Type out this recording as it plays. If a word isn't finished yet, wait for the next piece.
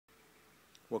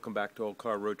Welcome back to Old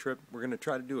Car Road Trip. We're going to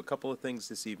try to do a couple of things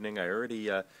this evening. I already,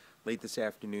 late this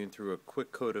afternoon, threw a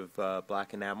quick coat of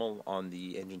black enamel on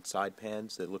the engine side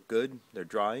pans. They look good. They're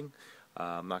drying.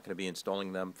 I'm not going to be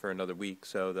installing them for another week,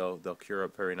 so they'll cure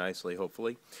up very nicely,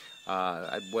 hopefully.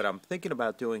 What I'm thinking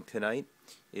about doing tonight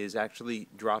is actually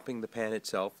dropping the pan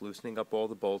itself, loosening up all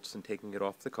the bolts and taking it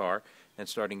off the car, and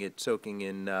starting it soaking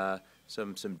in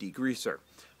some degreaser.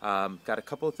 Got a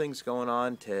couple of things going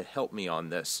on to help me on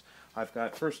this. I've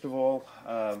got, first of all,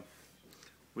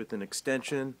 with an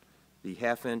extension, the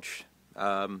 1/2-inch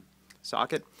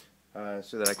socket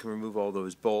so that I can remove all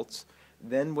those bolts.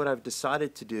 Then what I've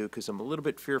decided to do, because I'm a little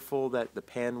bit fearful that the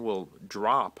pan will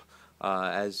drop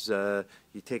as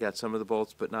you take out some of the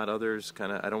bolts but not others,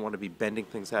 I don't want to be bending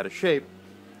things out of shape,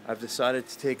 I've decided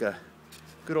to take a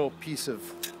good old piece of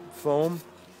foam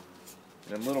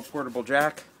and a little portable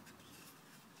jack.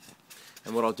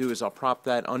 And what I'll do is I'll prop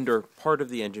that under part of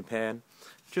the engine pan,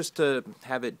 just to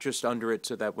have it just under it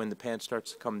so that when the pan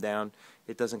starts to come down,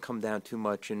 it doesn't come down too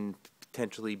much and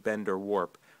potentially bend or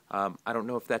warp. I don't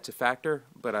know if that's a factor,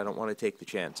 but I don't want to take the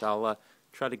chance. I'll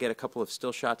try to get a couple of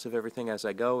still shots of everything as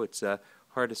I go. It's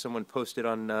hard, as someone posted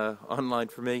on online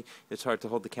for me, it's hard to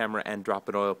hold the camera and drop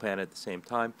an oil pan at the same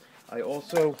time. I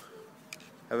also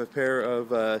have a pair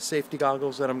of safety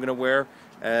goggles that I'm going to wear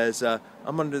as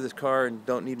I'm under this car and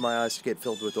don't need my eyes to get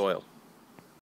filled with oil.